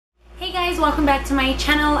guys, welcome back to my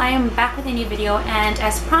channel. I am back with a new video, and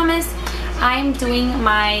as promised, I'm doing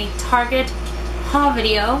my Target haul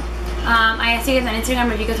video. I asked you guys on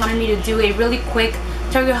Instagram if you guys wanted me to do a really quick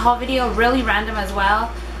Target haul video, really random as well,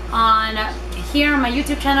 on here on my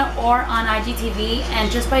YouTube channel or on IGTV, and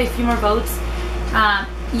just by a few more votes,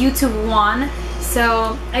 YouTube won.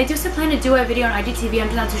 So I do still plan to do a video on IGTV. I'm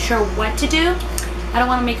just not too sure what to do. I don't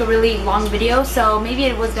want to make a really long video, so maybe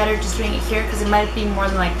it was better just doing it here because it might be more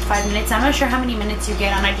than like 5 minutes. I'm not sure how many minutes you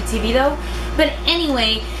get on IGTV though. But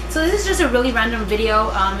anyway, so this is just a really random video.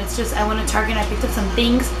 It's just I went to Target and I picked up some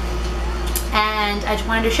things, and I just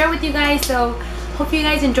wanted to share with you guys. So hope you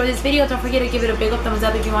guys enjoy this video. Don't forget to give it a big old thumbs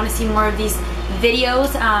up if you want to see more of these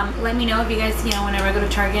videos. Let me know if you guys, whenever I go to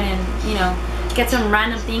Target and get some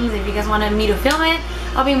random things, if you guys wanted me to film it,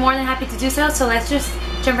 I'll be more than happy to do so. So let's just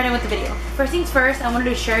jump right in with the video. First things first, I wanted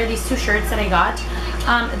to share these two shirts that I got.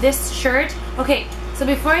 This shirt, okay, so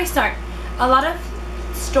before I start, a lot of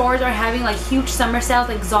stores are having like huge summer sales,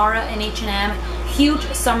 like Zara and H&M, huge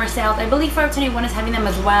summer sales. I believe Forever 21 is having them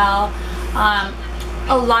as well,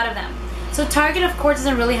 a lot of them. So Target, of course,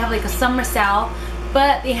 doesn't really have like a summer sale,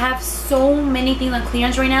 but they have so many things on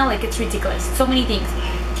clearance right now, like it's ridiculous, so many things.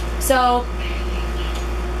 So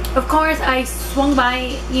of course, I swung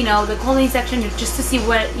by, the clothing section just to see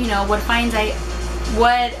what,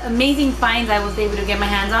 what amazing finds I was able to get my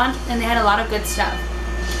hands on, and they had a lot of good stuff.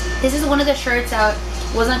 This is one of the shirts that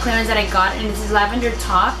was on clearance that I got, and this is lavender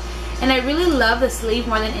top, and I really love the sleeve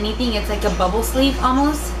more than anything. It's like a bubble sleeve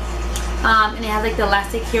almost, and it has like the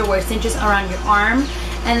elastic here where it cinches around your arm,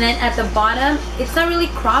 and then at the bottom, it's not really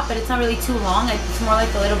cropped, but it's not really too long. It's more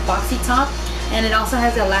like a little boxy top, and it also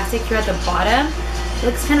has the elastic here at the bottom. It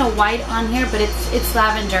looks kind of white on here, but it's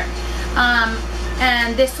lavender.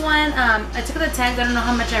 And this one, I took the tags. I don't know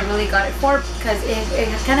how much I really got it for because it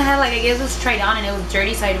kind of had like, I guess it was tried on and it was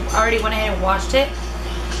dirty, so I already went ahead and washed it.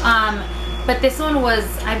 But this one was,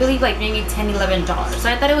 I believe, like maybe $10, $11. So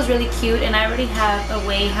I thought it was really cute, and I already have a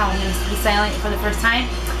way how I'm going to be styling it for the first time.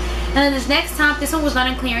 And then this next top, this one was not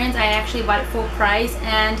on clearance. I actually bought it full price,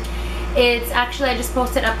 and it's actually, I just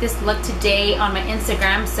posted up this look today on my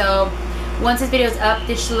Instagram. So once this video is up,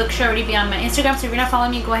 this look should already be on my Instagram. So if you're not following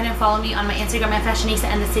me, go ahead and follow me on my Instagram at fashionista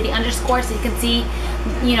and the city _ so you can see,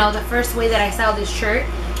 the first way that I styled this shirt.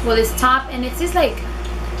 Well, this top, and it's just like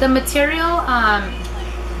the material.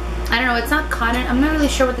 I don't know. It's not cotton. I'm not really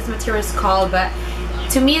sure what this material is called, but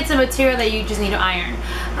to me, it's a material that you just need to iron.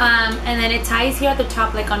 And then it ties here at the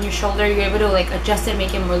top, like on your shoulder. You're able to like adjust it,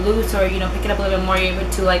 make it more loose, or pick it up a little bit more. You're able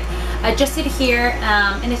to like adjust it here,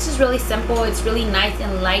 and it's just really simple. It's really nice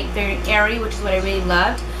and light, very airy, which is what I really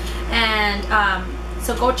loved. And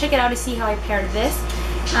so go check it out to see how I paired this.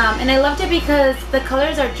 And I loved it because the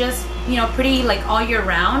colors are just pretty like all year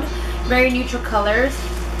round, very neutral colors.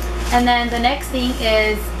 And then the next thing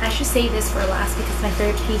is, I should save this for last because it's my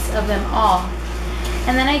favorite piece of them all.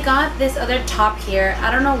 And then I got this other top here. I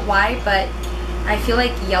don't know why, but I feel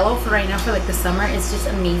like yellow for right now for like the summer is just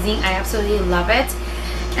amazing. I absolutely love it.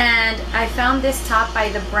 And I found this top by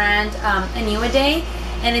the brand A New A Day,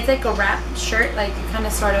 and it's like a wrap shirt. Like you kind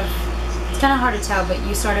of sort of, it's kind of hard to tell, but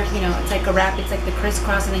you sort of, it's like a wrap. It's like the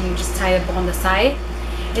crisscross, and then you just tie a bow on the side.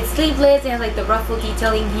 It's sleeveless. It has like the ruffle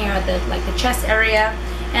detailing here at the chest area,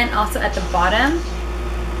 and also at the bottom.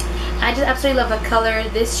 I just absolutely love the color.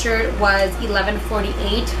 This shirt was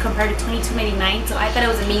 $11.48 compared to $22.99, so I thought it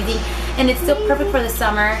was amazing, and it's still perfect for the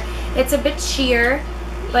summer. It's a bit sheer,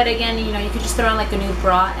 but again, you could just throw on like a new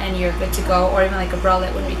bra and you're good to go, or even like a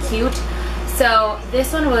bralette would be cute. So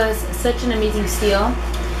this one was such an amazing steal.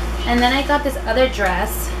 And then I got this other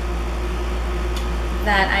dress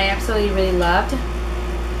that I absolutely really loved,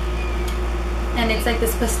 and it's like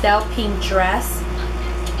this pastel pink dress.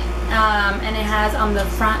 And it has on the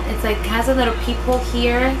front, it's like has a little peephole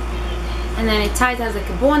here, and then it ties, has like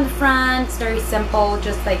a bow on the front. It's very simple,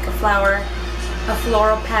 just like a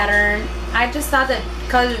floral pattern. I just thought that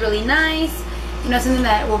color is really nice, something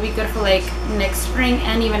that will be good for like next spring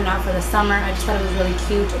and even not for the summer. I just thought it was really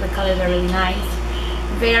cute. The colors are really nice,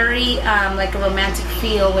 very like a romantic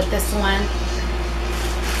feel with this one.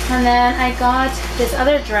 And then I got this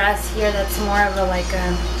other dress here that's more of a like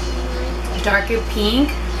a darker pink.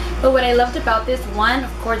 But what I loved about this one,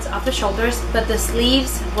 of course, off the shoulders, but the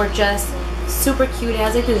sleeves were just super cute. It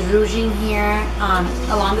has like this ruching here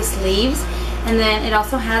along the sleeves, and then it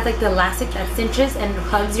also has like the elastic that cinches and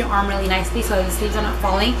hugs your arm really nicely, so the sleeves are not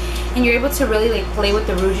falling, and you're able to really like play with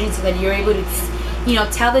the ruching so that you're able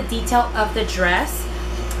to tell the detail of the dress.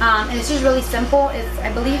 And it's just really simple.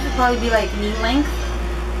 I believe it'll probably be like knee length.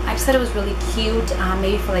 I just thought it was really cute,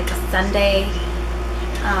 maybe for like a Sunday,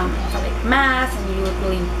 for like mask and you look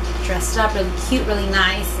really dressed up, really cute, really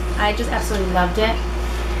nice. I just absolutely loved it.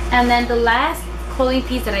 And then the last clothing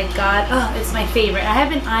piece that I got, oh, it's my favorite. I have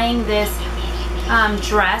been eyeing this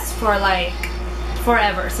dress for like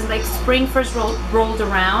forever, since like spring first rolled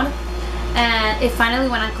around, and it finally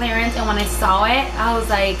went on clearance. And when I saw it, I was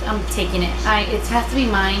like, I'm taking it. It has to be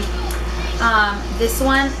mine. This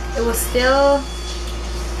one, it was still,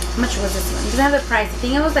 how much was this one? It doesn't have the price. I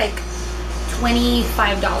think it was like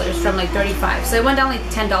 $25 from like $35, so it went down like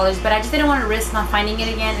 $10, but I just didn't want to risk not finding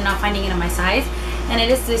it again and not finding it in my size. And it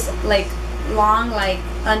is this like long, like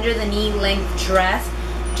under the knee length dress.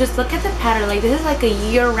 Just look at the pattern. Like, this is like a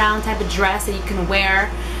year-round type of dress that you can wear.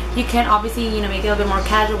 You can obviously, you know, make it a little bit more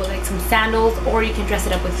casual with like some sandals, or you can dress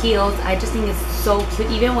it up with heels. I just think it's so cute,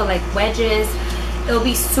 even with like wedges. It'll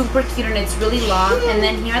be super cute, and it's really long. And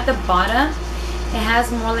then here at the bottom, it has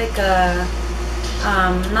more like a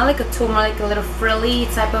not like a tulle, more like a little frilly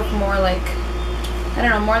type of, more like, I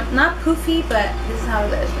don't know, more not poofy, but this is how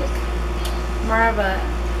it is, like more of a,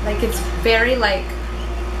 like, it's very like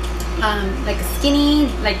a skinny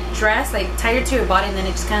like dress, like tighter to your body, and then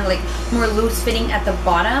it's just kind of like more loose fitting at the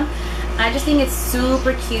bottom. I just think it's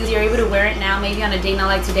super cute. You're able to wear it now, maybe on a day not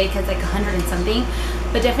like today, because it's like 100 and something,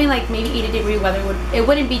 but definitely like maybe 80-degree weather it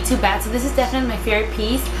wouldn't be too bad. So this is definitely my favorite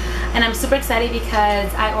piece, and I'm super excited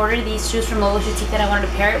because I ordered these shoes from Lolo Boutique that I wanted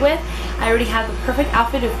to pair it with. I already have the perfect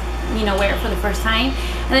outfit to, you know, wear it for the first time.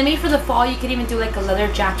 And then maybe for the fall, you could even do like a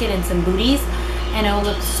leather jacket and some booties, and it will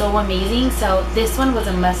look so amazing. So this one was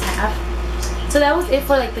a must-have. So that was it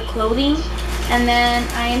for like the clothing. And then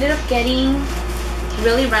I ended up getting,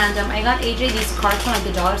 really random, I got AJ these cards from like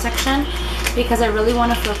the dollar section, because I really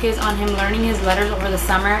want to focus on him learning his letters over the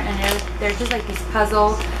summer. And they're just like these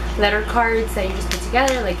puzzle letter cards that you just put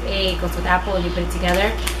together, like A goes with apple, and you put it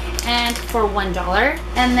together, and for $1.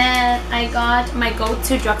 And then I got my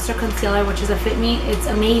go-to drugstore concealer, which is a Fit Me. It's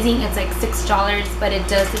amazing. It's like $6, but it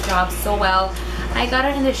does the job so well. I got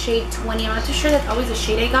it in the shade 20. I'm not too sure that's always the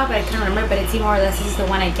shade I got, but I couldn't remember, but it seemed more or less this is the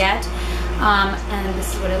one I get. And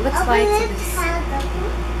this is what it looks like. So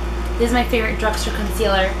this is my favorite drugstore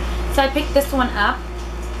concealer. So I picked this one up.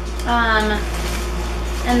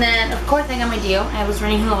 And then of course I got my deal. I was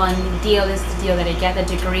running low on the deal. This is the deal that I get, the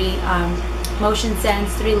Degree Motion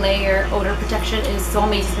Sense 3-layer odor protection. It is so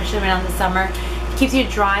amazing, especially right now in the summer. It keeps you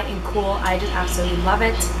dry and cool. I just absolutely love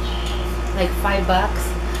it. Like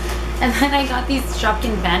 $5. And then I got these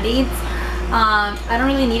Shopkin Band-Aids. I don't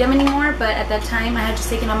really need them anymore, but at that time I had just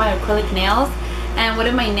taken on my acrylic nails, and one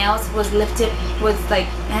of my nails was lifted, I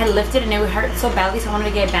had lifted, and it would hurt so badly, so I wanted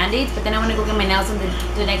to get Band-Aids. But then I wanted to go get my nails on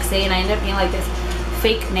the next day, and I ended up getting like this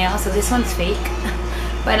fake nail. So this one's fake.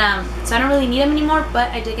 But so I don't really need them anymore, but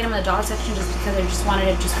I did get them in the dollar section just because I just wanted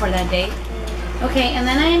it just for that day. Okay, and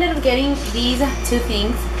then I ended up getting these two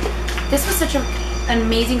things. This was such an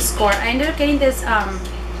amazing score. I ended up getting this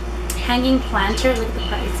hanging planter. Look at the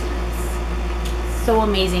price. So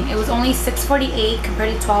amazing. It was only $6.48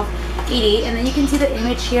 compared to $12.88, and then you can see the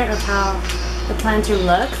image here of how the planter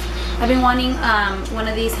looks. I've been wanting one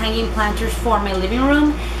of these hanging planters for my living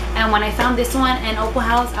room, and when I found this one in Opal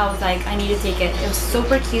House, I was like, I need to take it. It was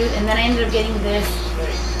super cute. And then I ended up getting this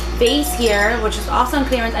vase here, which is also on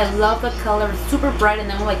clearance. I love the color. It's super bright, and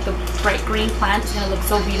then with like the bright green plant, it's gonna look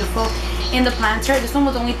so beautiful in the planter. This one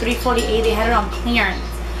was only $3.48. They had it on clearance.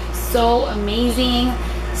 So amazing.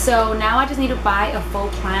 So now I just need to buy a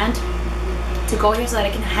faux plant to go here so that I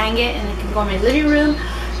can hang it and it can go in my living room.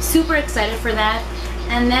 Super excited for that.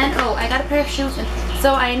 And then, oh, I got a pair of shoes.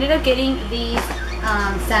 So I ended up getting these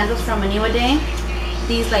sandals from Aniwa Day.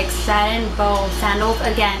 These like satin bow sandals.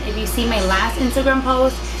 Again, if you see my last Instagram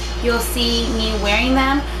post, you'll see me wearing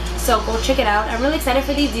them. So go check it out. I'm really excited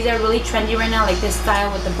for these. These are really trendy right now, like this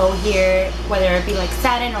style with the bow here, whether it be like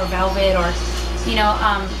satin or velvet or, you know,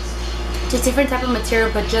 just different type of material,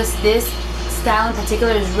 but just this style in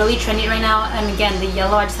particular is really trendy right now. And again, the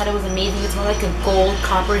yellow, I just thought it was amazing. It's more like a gold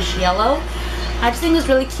copperish yellow. I just think it was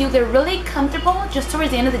really cute. They're really comfortable. Just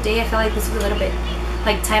towards the end of the day, I felt like this was a little bit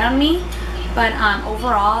like tight on me, but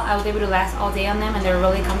overall I was able to last all day on them, and they're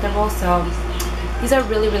really comfortable. So these are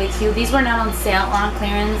really, really cute. These were not on sale or on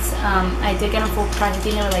clearance. I did get them full price. I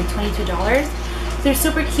think they were like $22. They're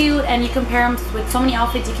super cute, and you compare them with so many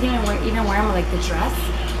outfits. You can even wear them with like the dress,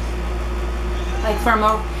 like for a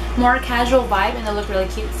more casual vibe, and they look really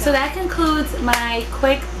cute. So that concludes my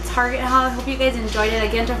quick Target haul. I hope you guys enjoyed it.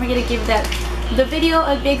 Again, don't forget to give the video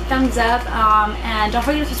a big thumbs up, and don't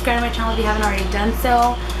forget to subscribe to my channel if you haven't already done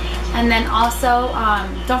so. And then also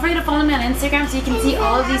don't forget to follow me on Instagram so you can see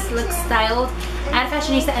all of these looks styled at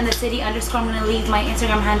Fashionista in the City _ I'm going to leave my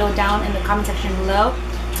Instagram handle down in the comment section below,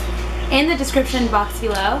 in the description box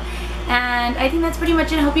below. And I think that's pretty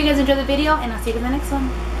much it. I hope you guys enjoyed the video, and I'll see you in the next one.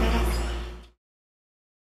 Bye.